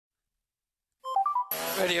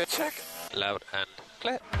Radio check. Loud and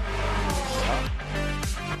clear.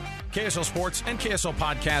 KSL Sports and KSL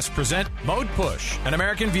Podcast present Mode Push, an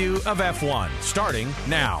American view of F1, starting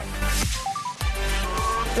now.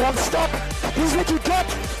 I'm stuck. He's looking gut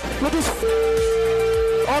with his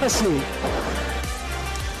honestly.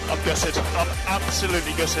 I'm gutted. I'm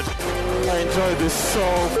absolutely gutted. I enjoyed this so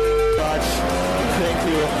much. Thank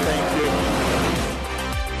you. Thank you.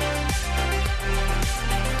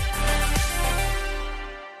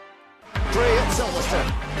 Three at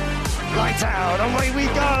Silverstone. Light out, away we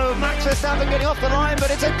go. Max Verstappen getting off the line,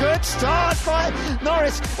 but it's a good start by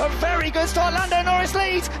Norris. A very good start. Lando Norris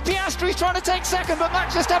leads. Piastri's trying to take second, but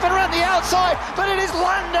Max Verstappen around the outside. But it is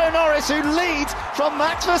Lando Norris who leads from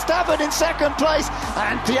Max Verstappen in second place.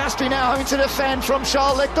 And Piastri now having to defend from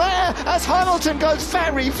Charles Leclerc as Hamilton goes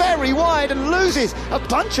very, very wide and loses a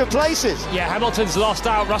bunch of places. Yeah, Hamilton's lost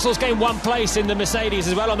out. Russell's gained one place in the Mercedes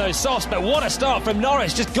as well on those softs. But what a start from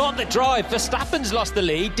Norris. Just got the drive. Verstappen's lost the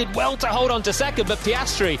lead. Did well to hold on to second, but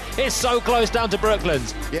Piastri is so close down to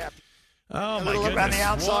Brooklands. Yeah. Oh, A my little goodness. around the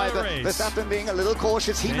outside, but Verstappen being a little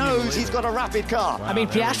cautious. He knows he's got a rapid car. Wow, I mean,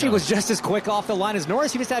 Piastri was just as quick off the line as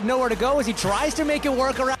Norris. He just had nowhere to go as he tries to make it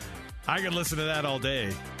work around. I could listen to that all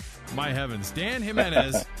day. My heavens. Dan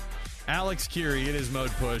Jimenez, Alex Curie, it is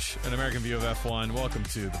Mode Push, an American view of F1. Welcome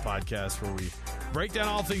to the podcast where we break down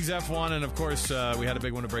all things F1. And, of course, we had a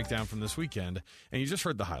big one to break down from this weekend. And you just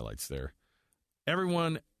heard the highlights there.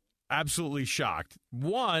 Everyone absolutely shocked.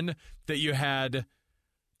 One, that you had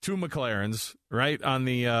two McLarens, right, on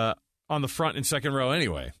the front and second row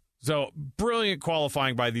anyway. So brilliant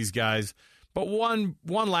qualifying by these guys. But one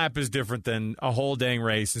lap is different than a whole dang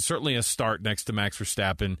race, and certainly a start next to Max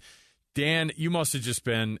Verstappen. Dan, you must have just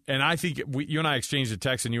been, and I think you and I exchanged a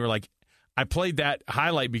text, and you were like, I played that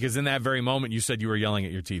highlight because in that very moment you said you were yelling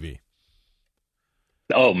at your TV.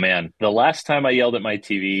 Oh, man. The last time I yelled at my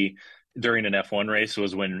TV during an F1 race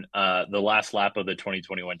was when the last lap of the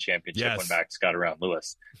 2021 championship when Max got around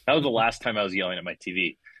Lewis. That was the last time I was yelling at my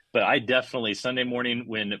TV. But I definitely, Sunday morning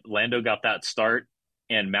when Lando got that start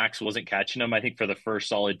and Max wasn't catching him, I think for the first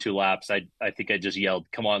solid two laps, I think I just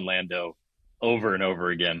yelled, "Come on, Lando," over and over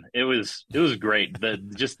again. It was great.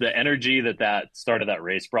 Just the energy that start of that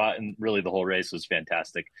race brought, and really the whole race was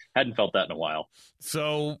fantastic. Hadn't felt that in a while.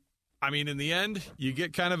 So, I mean, in the end, you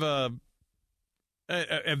get kind of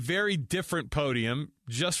a very different podium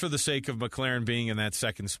just for the sake of McLaren being in that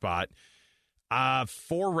second spot.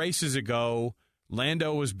 4 races ago,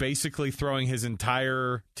 Lando was basically throwing his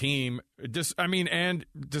entire team, and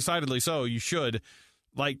decidedly so, you should.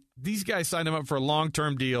 Like, these guys signed him up for a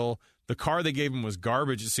long-term deal. The car they gave him was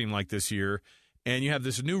garbage, it seemed like, this year. And you have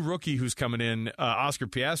this new rookie who's coming in, Oscar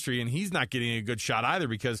Piastri, and he's not getting a good shot either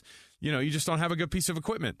because, you just don't have a good piece of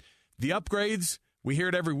equipment. The upgrades, we hear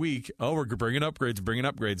it every week. Oh, we're bringing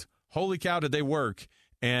upgrades. Holy cow, did they work?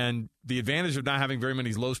 And the advantage of not having very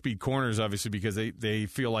many low-speed corners, obviously, because they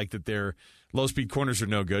feel like that their low-speed corners are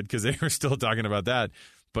no good because they are still talking about that.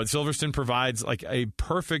 But Silverstone provides like a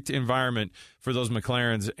perfect environment for those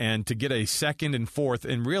McLarens, and to get a second and fourth,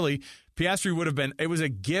 and really, Piastri would have been. It was a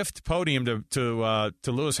gift podium to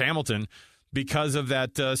Lewis Hamilton because of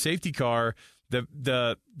that safety car.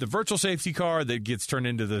 The virtual safety car that gets turned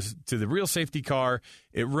into the real safety car,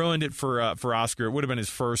 it ruined it for Oscar. It would have been his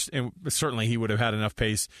first, and certainly he would have had enough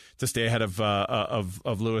pace to stay ahead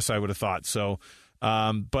of Lewis, I would have thought. So,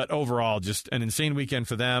 but overall, just an insane weekend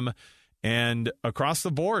for them, and across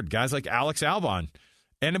the board, guys like Alex Albon,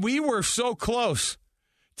 and we were so close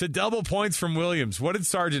to double points from Williams. What did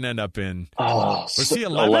Sargent end up in? Oh, was he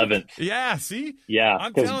 11th? 11th. Yeah, see? Yeah.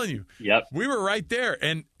 I'm telling you. Yep. We were right there.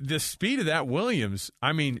 And the speed of that Williams,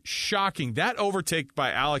 I mean, shocking. That overtake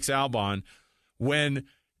by Alex Albon when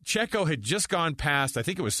Checo had just gone past, I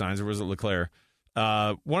think it was Sainz, or was it Leclerc?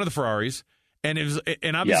 One of the Ferraris. And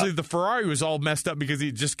obviously the Ferrari was all messed up because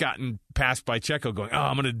he'd just gotten passed by Checo going,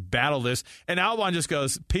 I'm going to battle this. And Albon just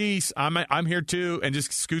goes, peace, I'm here too, and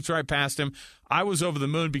just scoots right past him. I was over the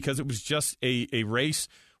moon because it was just a race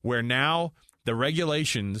where now the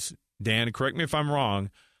regulations, Dan, correct me if I'm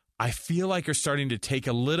wrong, I feel like are starting to take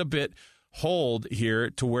a little bit hold here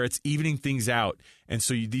to where it's evening things out. And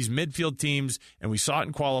so these midfield teams, and we saw it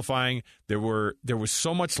in qualifying, there was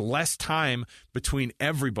so much less time between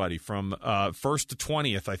everybody from first to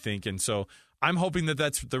 20th, I think. And so I'm hoping that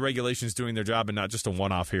that's the regulations doing their job and not just a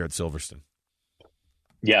one-off here at Silverstone.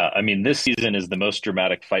 Yeah, I mean, this season is the most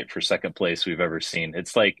dramatic fight for second place we've ever seen.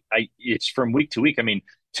 It's like it's from week to week. I mean,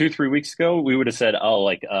 2-3 weeks ago, we would have said,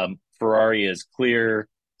 Ferrari is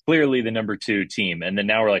clearly the number 2 team. And then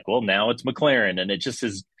now we're like, well, now it's McLaren. And it just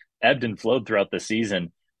has ebbed and flowed throughout the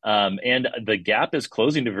season. And the gap is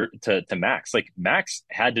closing to Max. Like Max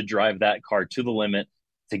had to drive that car to the limit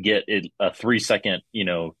to get it a 3-second,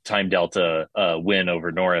 time delta win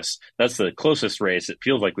over Norris. That's the closest race it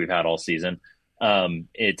feels like we've had all season. I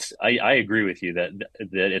agree with you that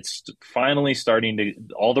it's finally starting to,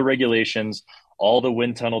 all the regulations, all the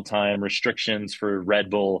wind tunnel time restrictions for Red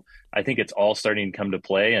Bull, I think it's all starting to come to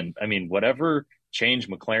play. And I mean, whatever change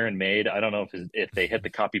McLaren made, I don't know if they hit the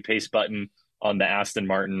copy paste button on the Aston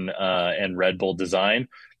Martin and Red Bull design,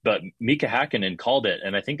 but Mika Hakkinen called it.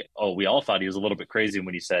 And I think, we all thought he was a little bit crazy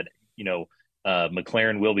when he said,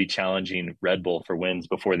 McLaren will be challenging Red Bull for wins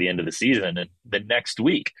before the end of the season. And the next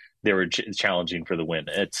week they were challenging for the win.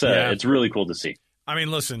 It's really cool to see. I mean,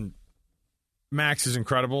 listen, Max is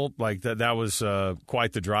incredible. Like that was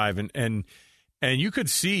quite the drive. And you could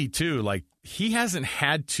see too, like he hasn't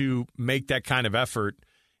had to make that kind of effort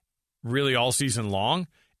really all season long.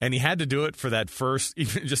 And he had to do it for that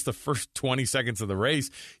even just the first 20 seconds of the race.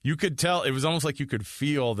 You could tell, it was almost like you could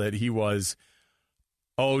feel that he was,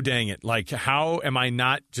 oh, dang it. Like, how am I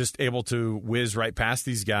not just able to whiz right past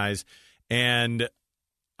these guys? And,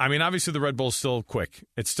 I mean, obviously the Red Bull's still quick.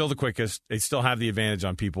 It's still the quickest. They still have the advantage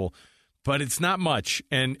on people. But it's not much.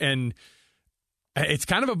 And it's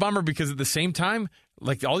kind of a bummer because at the same time,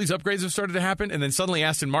 like all these upgrades have started to happen, and then suddenly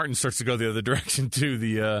Aston Martin starts to go the other direction too.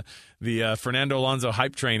 The Fernando Alonso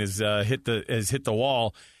hype train has hit the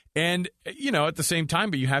wall, and at the same time,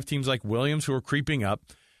 but you have teams like Williams who are creeping up,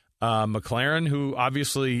 McLaren who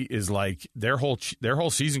obviously is like their whole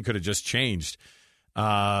season could have just changed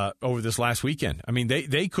over this last weekend. I mean,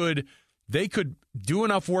 they could do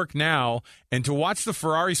enough work now, and to watch the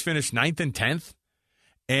Ferraris finish 9th and 10th,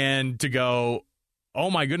 and to go, oh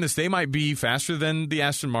my goodness, they might be faster than the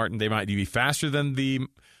Aston Martin. They might be faster than the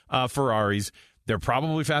Ferraris. They're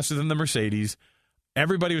probably faster than the Mercedes.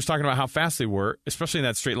 Everybody was talking about how fast they were, especially in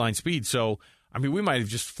that straight line speed. So, I mean, we might have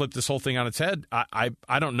just flipped this whole thing on its head. I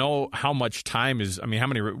don't know how much time is. I mean,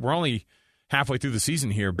 we're only halfway through the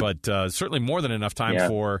season here, but certainly more than enough time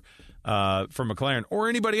for McLaren or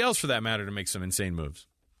anybody else for that matter to make some insane moves.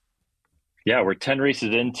 Yeah, we're 10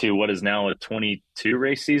 races into what is now a 22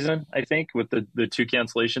 race season, I think, with the 2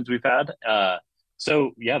 cancellations we've had.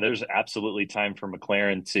 So, yeah, there's absolutely time for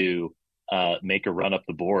McLaren to make a run up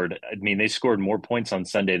the board. I mean, they scored more points on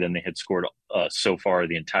Sunday than they had scored so far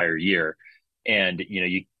the entire year. And,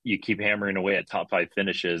 you keep hammering away at top 5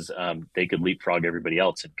 finishes, they could leapfrog everybody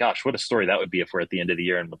else. And gosh, what a story that would be if we're at the end of the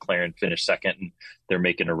year and McLaren finished second and they're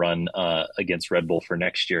making a run against Red Bull for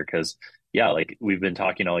next year. Because, yeah, like we've been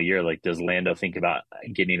talking all year, like, does Lando think about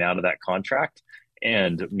getting out of that contract?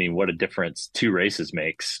 And I mean, what a difference 2 races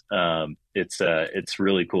makes. It's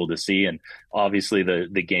really cool to see. And obviously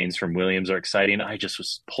the gains from Williams are exciting. I just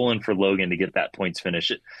was pulling for Logan to get that points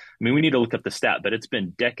finish. I mean, we need to look up the stat, but it's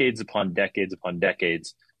been decades upon decades upon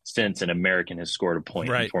decades since an American has scored a point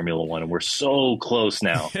in Formula One. And we're so close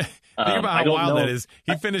now. Think about how wild that is.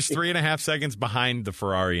 He finished 3.5 seconds behind the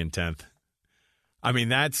Ferrari in 10th. I mean,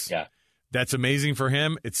 that's amazing for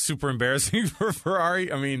him. It's super embarrassing for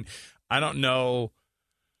Ferrari. I mean, I don't know.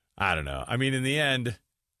 I mean, in the end,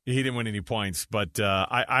 he didn't win any points, but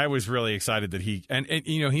I was really excited that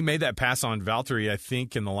he made that pass on Valtteri, I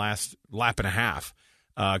think, in the last lap and a half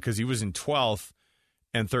because he was in 12th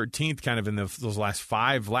and 13th kind of in those last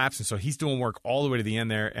 5 laps. And so he's doing work all the way to the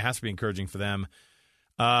end there. It has to be encouraging for them.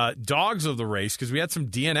 Dogs of the race, because we had some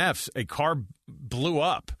DNFs. A car blew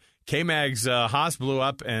up. K-Mag's Haas blew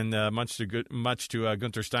up, and much to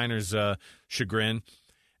Gunther Steiner's chagrin.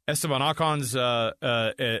 Esteban Ocon's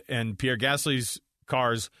and Pierre Gasly's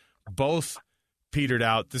cars both petered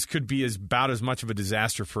out. This could be about as much of a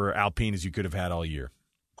disaster for Alpine as you could have had all year.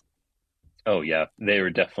 Oh, yeah. They were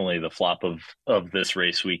definitely the flop of this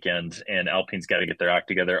race weekend, and Alpine's got to get their act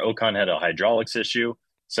together. Ocon had a hydraulics issue,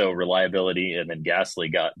 so reliability, and then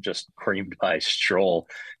Gasly got just creamed by Stroll,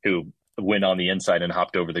 who went on the inside and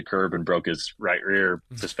hopped over the curb and broke his right rear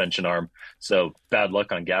suspension arm. So bad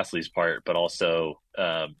luck on Gasly's part, but also,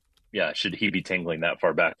 should he be tangling that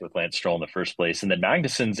far back with Lance Stroll in the first place? And then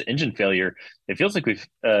Magnussen's engine failure. It feels like we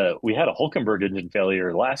had a Hülkenberg engine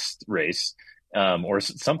failure last race, or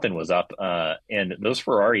something was up. And those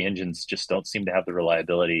Ferrari engines just don't seem to have the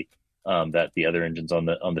reliability that the other engines on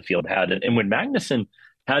the field had. And when Magnussen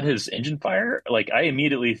had his engine fire, like I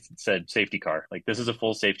immediately said, safety car. Like this is a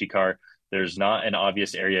full safety car. There's not an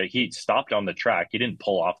obvious area. He stopped on the track. He didn't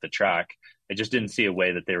pull off the track. I just didn't see a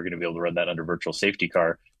way that they were going to be able to run that under virtual safety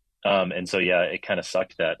car. And so, yeah, it kind of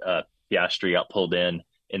sucked that Piastri got pulled in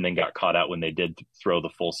and then got caught out when they did throw the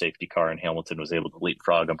full safety car, and Hamilton was able to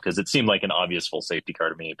leapfrog him because it seemed like an obvious full safety car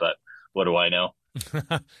to me. But what do I know?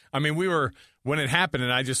 I mean, when it happened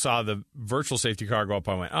and I just saw the virtual safety car go up,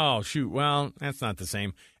 I went, oh, shoot, well, that's not the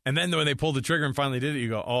same. And then when they pulled the trigger and finally did it, you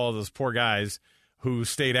go, oh, those poor guys who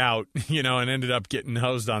stayed out, and ended up getting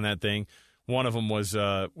hosed on that thing. One of them was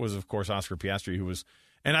of course, Oscar Piastri, who was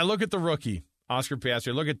 – and I look at the rookie, Oscar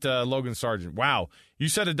Piastri. Look at Logan Sargent. Wow. You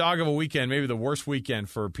said a dog of a weekend, maybe the worst weekend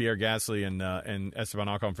for Pierre Gasly and Esteban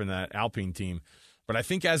Ocon from that Alpine team. But I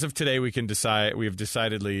think as of today, we have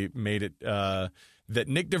decidedly made it that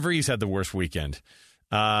Nick DeVries had the worst weekend.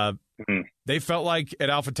 They felt like at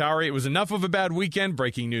AlphaTauri it was enough of a bad weekend.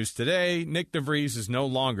 Breaking news today, Nick DeVries is no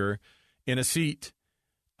longer in a seat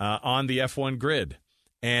on the F1 grid.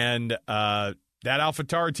 And that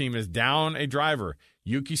AlphaTauri team is down a driver.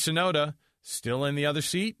 Yuki Tsunoda still in the other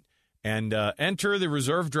seat. And enter the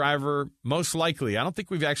reserve driver most likely. I don't think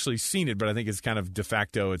we've actually seen it, but I think it's kind of de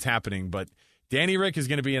facto it's happening. But Danny Rick is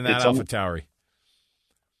going to be in that AlphaTauri.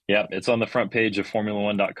 Yeah, it's on the front page of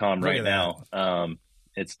Formula1.com right now.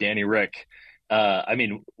 It's Danny Rick. I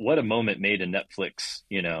mean, what a moment made in Netflix,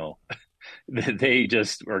 They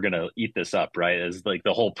just are going to eat this up, right? As like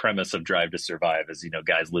the whole premise of Drive to Survive is,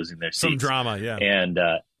 guys losing their seats. Some drama, yeah. And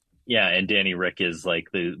and Danny Rick is like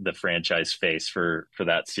the franchise face for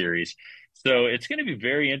that series. So it's going to be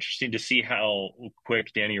very interesting to see how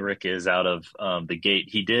quick Danny Rick is out of the gate.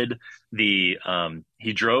 He did he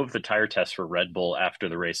drove the tire test for Red Bull after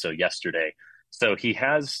the race, so yesterday. So he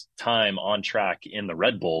has time on track in the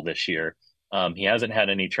Red Bull this year. He hasn't had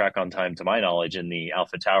any track on time, to my knowledge, in the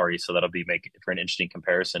AlphaTauri, so that'll be for an interesting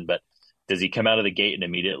comparison. But does he come out of the gate and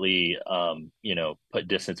immediately, put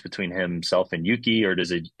distance between himself and Yuki, or does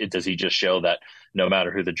he just show that no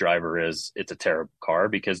matter who the driver is, it's a terrible car?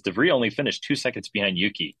 Because DeVries only finished 2 seconds behind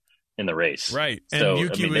Yuki in the race, right? And so,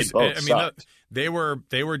 Yuki they was.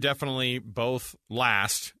 they were definitely both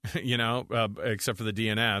last, except for the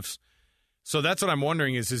DNFs. So that's what I'm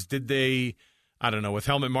wondering is did they? I don't know, with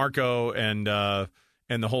Helmut Marko and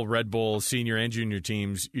the whole Red Bull senior and junior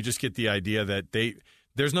teams, you just get the idea that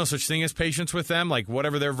there's no such thing as patience with them. Like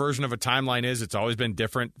whatever their version of a timeline is, it's always been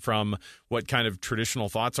different from what kind of traditional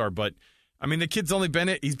thoughts are. But I mean, the kid's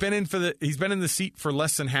he's been in the seat for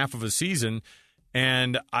less than half of a season,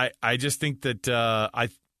 and I just think that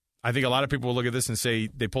I think a lot of people will look at this and say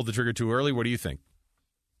they pulled the trigger too early. What do you think?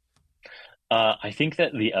 I think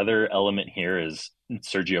that the other element here is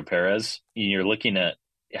Sergio Perez. You're looking at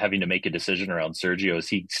having to make a decision around Sergio. Is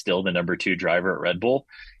he still the number 2 driver at Red Bull?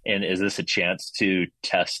 And is this a chance to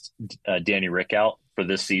test Danny Rick out for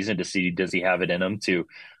this season to see, does he have it in him to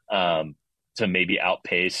maybe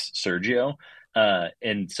outpace Sergio?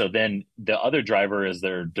 And so then the other driver is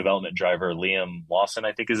their development driver, Liam Lawson,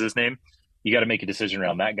 I think is his name. You got to make a decision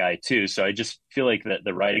around that guy too. So I just feel like that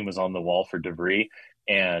the writing was on the wall for DeVries.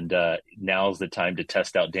 And now's the time to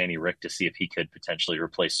test out Danny Rick to see if he could potentially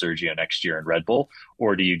replace Sergio next year in Red Bull,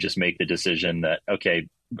 or do you just make the decision that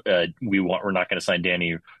we're not going to sign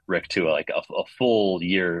Danny Rick to a full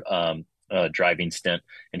year driving stint,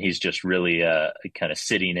 and he's just really kind of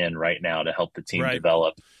sitting in right now to help the team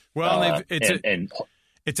develop. Well,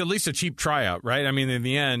 it's at least a cheap tryout, right? I mean, in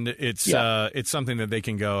the end, it's something that they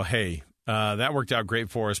can go, hey, that worked out great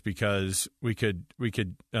for us because we could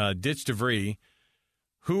ditch DeVries.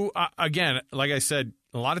 Who, again, like I said,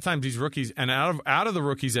 a lot of times these rookies, and out of the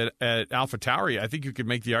rookies at AlphaTauri, I think you could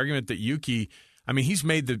make the argument that Yuki, I mean, he's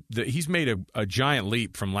made a giant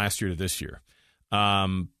leap from last year to this year.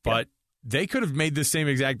 But they could have made the same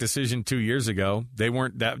exact decision 2 years ago. They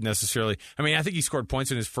weren't that necessarily. I mean, I think he scored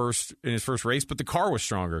points in his first race, but the car was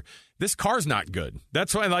stronger. This car's not good.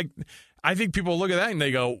 That's why, I think people look at that and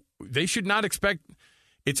they go, they should not expect.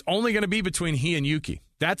 It's only going to be between he and Yuki.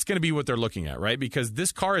 That's going to be what they're looking at, right? Because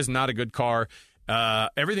this car is not a good car.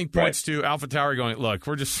 Everything points to AlphaTauri going, look,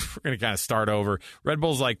 we're going to kind of start over. Red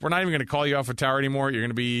Bull's like, we're not even going to call you AlphaTauri anymore. You're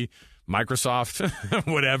going to be Microsoft,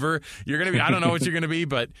 whatever. You're going to be, I don't know what you're going to be,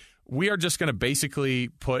 but we are just going to basically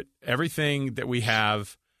put everything that we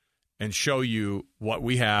have and show you what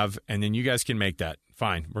we have, and then you guys can make that.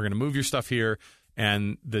 Fine. We're going to move your stuff here.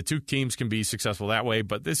 And the two teams can be successful that way.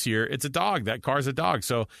 But this year, it's a dog. That car's a dog.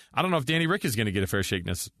 So I don't know if Danny Rick is going to get a fair shake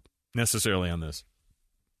necessarily on this.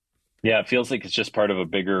 Yeah, it feels like it's just part of a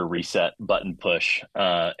bigger reset button push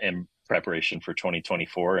in preparation for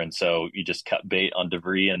 2024. And so you just cut bait on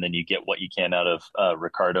DeVries, and then you get what you can out of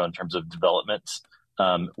Ricciardo in terms of developments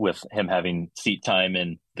with him having seat time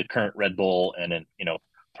in the current Red Bull and in,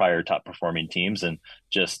 prior top performing teams, and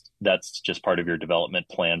that's just part of your development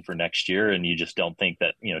plan for next year. And you just don't think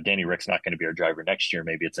that Danny Rick's not going to be our driver next year.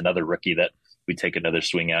 Maybe it's another rookie that we take another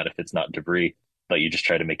swing at if it's not DeVries, but you just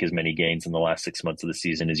try to make as many gains in the last 6 months of the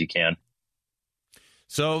season as you can.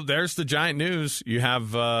 So there's the giant news. You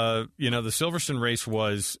have, the Silverstone race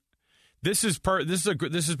was. This has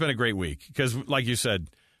been a great week because, like you said,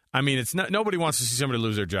 I mean, it's not, nobody wants to see somebody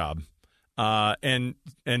lose their job, and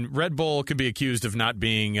Red Bull could be accused of not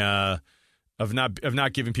being of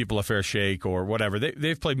not giving people a fair shake or whatever.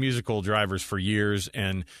 They've played musical drivers for years,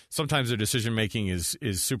 and sometimes their decision making is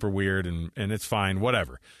super weird, and it's fine,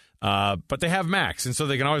 whatever. But they have Max, and so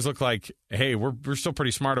they can always look like, hey, we're still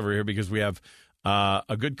pretty smart over here because we have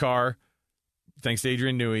a good car, thanks to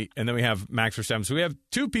Adrian Newey, and then we have Max Verstappen. So we have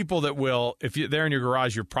two people that will, if they're in your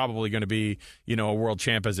garage, you're probably going to be, a world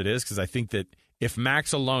champ as it is, because I think that if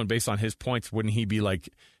Max alone, based on his points, wouldn't he be like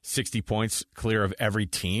 60 points clear of every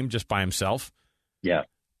team just by himself? Yeah.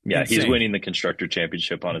 Yeah, insane. He's winning the Constructor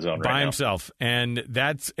Championship on his own by right himself. And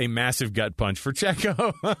that's a massive gut punch for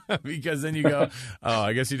Checo because then you go, oh,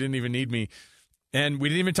 I guess he didn't even need me. And we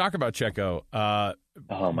didn't even talk about Checo.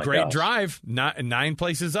 Great drive, 9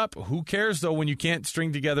 places up. Who cares, though, when you can't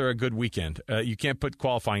string together a good weekend? You can't put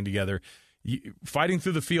qualifying together. Fighting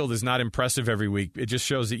through the field is not impressive every week. It just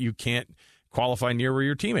shows that you can't qualify near where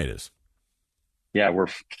your teammate is. Yeah, we're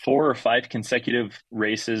 4 or 5 consecutive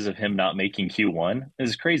races of him not making Q1. This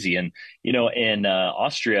is crazy. And, in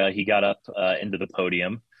Austria, he got up into the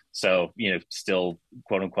podium. So, still,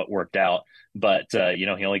 quote unquote, worked out. But, he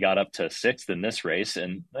only got up to 6th in this race.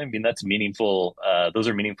 And I mean, that's meaningful. Those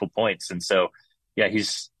are meaningful points. And so, yeah,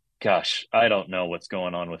 I don't know what's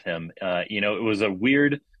going on with him. It was a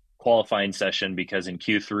weird qualifying session because in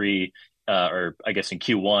Q3, or I guess in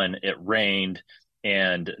Q1, it rained.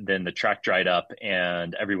 And then the track dried up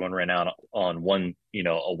and everyone ran out on a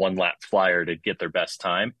 1-lap flyer to get their best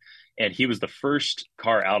time. And he was the first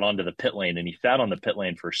car out onto the pit lane, and he sat on the pit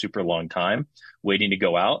lane for a super long time waiting to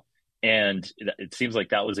go out. And it seems like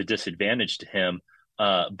that was a disadvantage to him.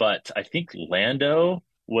 But I think Lando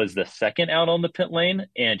was the second out on the pit lane,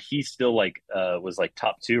 and he still was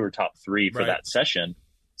top 2 or top 3 for that session.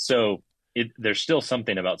 So there's still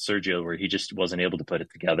something about Sergio where he just wasn't able to put it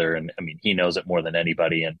together. And I mean, he knows it more than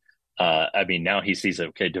anybody. And now he sees that,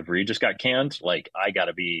 okay, DeVries just got canned. I got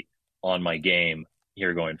to be on my game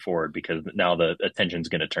here going forward because now the attention's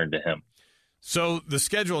going to turn to him. So the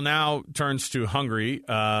schedule now turns to Hungary.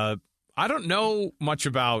 I don't know much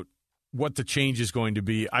about what the change is going to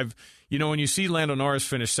be. When you see Lando Norris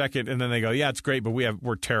finish second and then they go, yeah, it's great, but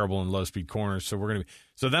we're terrible in low speed corners. So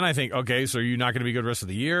so then I think, okay, so you're not going to be good the rest of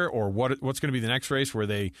the year, or what's going to be the next race where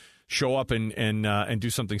they show up and do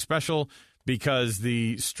something special? Because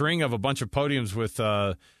the string of a bunch of podiums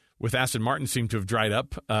with Aston Martin seem to have dried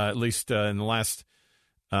up, at least in the last,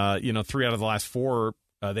 3 out of the last 4,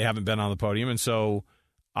 they haven't been on the podium. And so,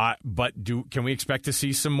 can we expect to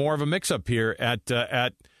see some more of a mix up here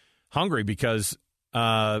at Hungary? Because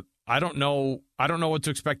I don't know what to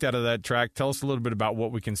expect out of that track. Tell us a little bit about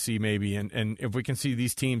what we can see maybe, and if we can see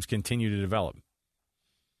these teams continue to develop.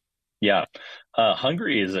 Yeah,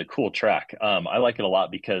 Hungary is a cool track. I like it a lot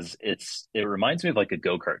because it reminds me of like a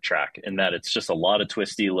go-kart track in that it's just a lot of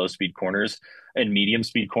twisty, low-speed corners and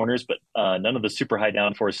medium-speed corners, but none of the super high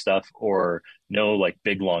downforce stuff or no like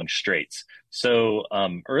big, long straights. So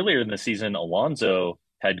earlier in the season, Alonso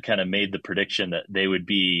had kind of made the prediction that they would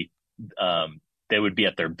be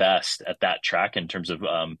at their best at that track in terms of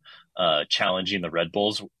challenging the Red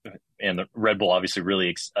Bulls. And the Red Bull obviously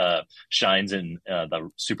really shines in the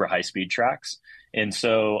super high speed tracks. And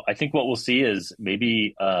so I think what we'll see is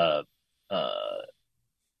maybe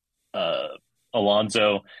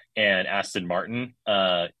Alonso and Aston Martin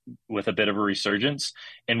with a bit of a resurgence.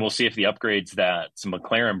 And we'll see if the upgrades that some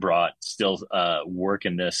McLaren brought still work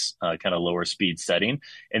in this kind of lower speed setting.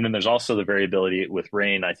 And then there's also the variability with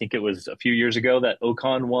rain. I think it was a few years ago that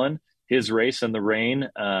Ocon won his race in the rain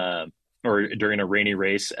or during a rainy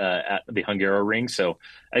race at the Hungaroring. So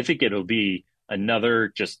I think it'll be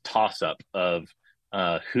another just toss up of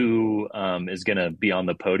who is going to be on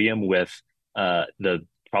the podium with the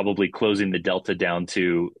probably closing the delta down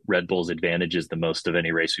to Red Bull's advantages the most of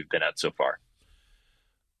any race we've been at so far.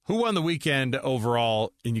 Who won the weekend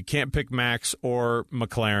overall? And you can't pick Max or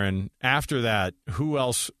McLaren. After that, who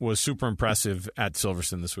else was super impressive at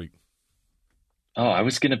Silverstone this week? Oh, I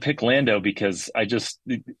was going to pick Lando because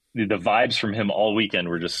the vibes from him all weekend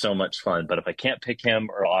were just so much fun. But if I can't pick him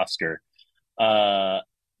or Oscar,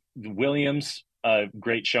 Williams,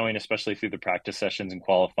 great showing, especially through the practice sessions and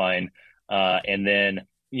qualifying. And then,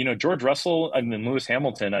 George Russell and then Lewis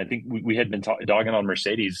Hamilton, I think we had been dogging on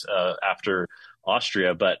Mercedes after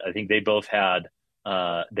Austria, but I think they both had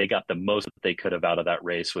they got the most that they could have out of that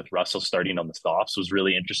race, with Russell starting on the softs. Was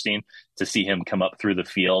really interesting to see him come up through the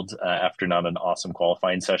field after not an awesome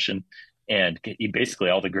qualifying session. And basically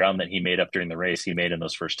all the ground that he made up during the race, he made in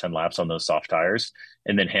those first 10 laps on those soft tires.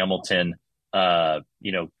 And then Hamilton, kind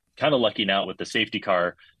of lucking out with the safety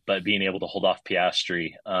car, but being able to hold off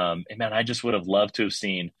Piastri. And man, I just would have loved to have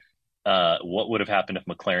seen what would have happened if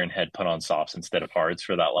McLaren had put on softs instead of hards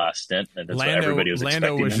for that last stint. And that's what everybody was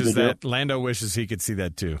expecting him to do. Lando wishes he could see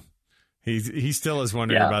that too. He still is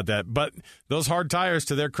wondering about that. But those hard tires,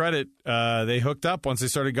 to their credit, they hooked up once they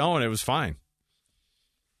started going. It was fine.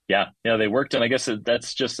 Yeah, they worked. And I guess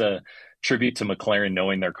that's just a tribute to McLaren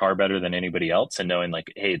knowing their car better than anybody else and knowing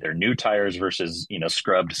like, hey, they're new tires versus,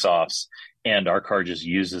 scrubbed softs. And our car just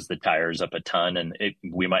uses the tires up a ton. And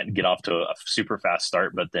we might get off to a super fast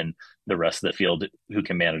start, but then the rest of the field who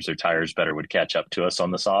can manage their tires better would catch up to us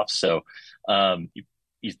on the softs. So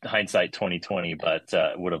hindsight 2020, but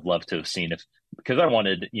would have loved to have seen because I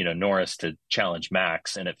wanted, Norris to challenge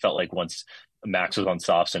Max. And it felt like once Max was on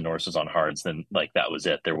softs and Norris was on hards, then like that was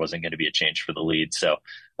it. There wasn't going to be a change for the lead. So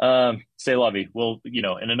say la vie. We'll,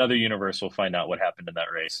 in another universe, we'll find out what happened in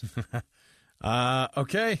that race.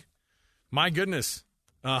 Okay. My goodness.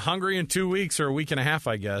 Hungary in 2 weeks or a week and a half,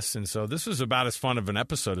 I guess. And so this was about as fun of an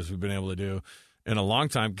episode as we've been able to do in a long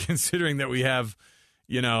time, considering that we have,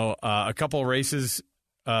 a couple of races.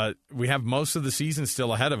 We have most of the season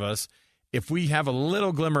still ahead of us. If we have a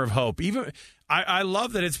little glimmer of hope, even I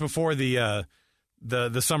love that it's before the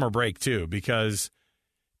summer break too, because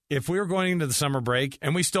if we were going into the summer break,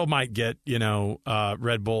 and we still might get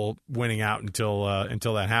Red Bull winning out until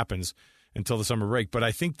that happens, until the summer break. But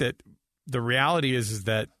I think that the reality is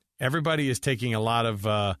that everybody is taking a lot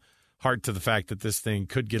of heart to the fact that this thing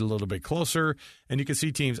could get a little bit closer, and you can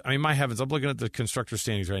see teams. I mean, my heavens, I'm looking at the constructor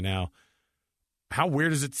standings right now. How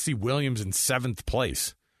weird is it to see Williams in 7th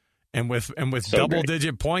place? And with so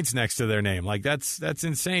double-digit points next to their name. Like, that's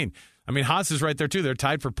insane. I mean, Haas is right there, too. They're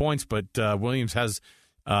tied for points, but Williams has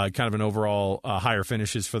kind of an overall higher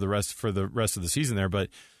finishes for the rest of the season there. But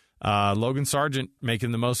Logan Sargent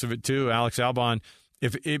making the most of it, too. Alex Albon.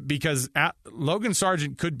 Because Logan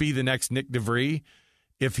Sargent could be the next Nick DeVries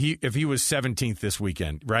if he was 17th this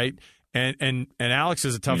weekend, right? And Alex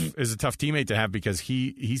is a tough teammate to have because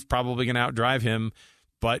he's probably going to outdrive him.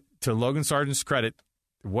 But to Logan Sargent's credit,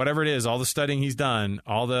 whatever it is, all the studying he's done,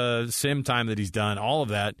 all the sim time that he's done, all of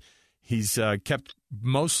that, he's kept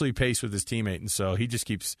mostly pace with his teammate, and so he just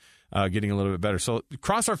keeps getting a little bit better. So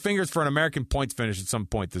cross our fingers for an American points finish at some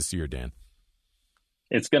point this year, Dan.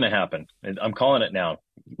 It's going to happen. I'm calling it now.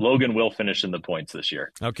 Logan will finish in the points this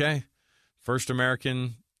year. Okay. First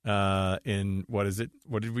American in, what is it?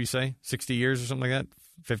 What did we say? 60 years or something like that?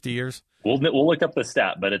 50 years? We'll look up the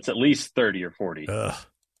stat, but it's at least 30 or 40. Ugh.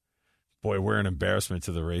 Boy, we're an embarrassment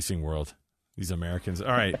to the racing world, these Americans.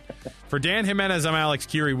 All right. For Dan Jimenez, I'm Alex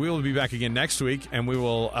Curie. We will be back again next week, and we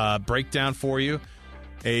will break down for you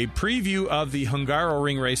a preview of the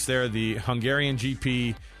Hungaroring race there, the Hungarian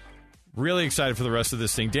GP. Really excited for the rest of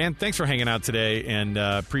this thing. Dan, thanks for hanging out today, and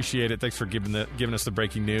appreciate it. Thanks for giving us the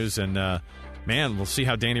breaking news. And, man, we'll see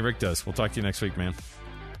how Danny Rick does. We'll talk to you next week, man.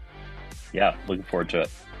 Yeah, looking forward to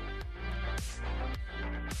it.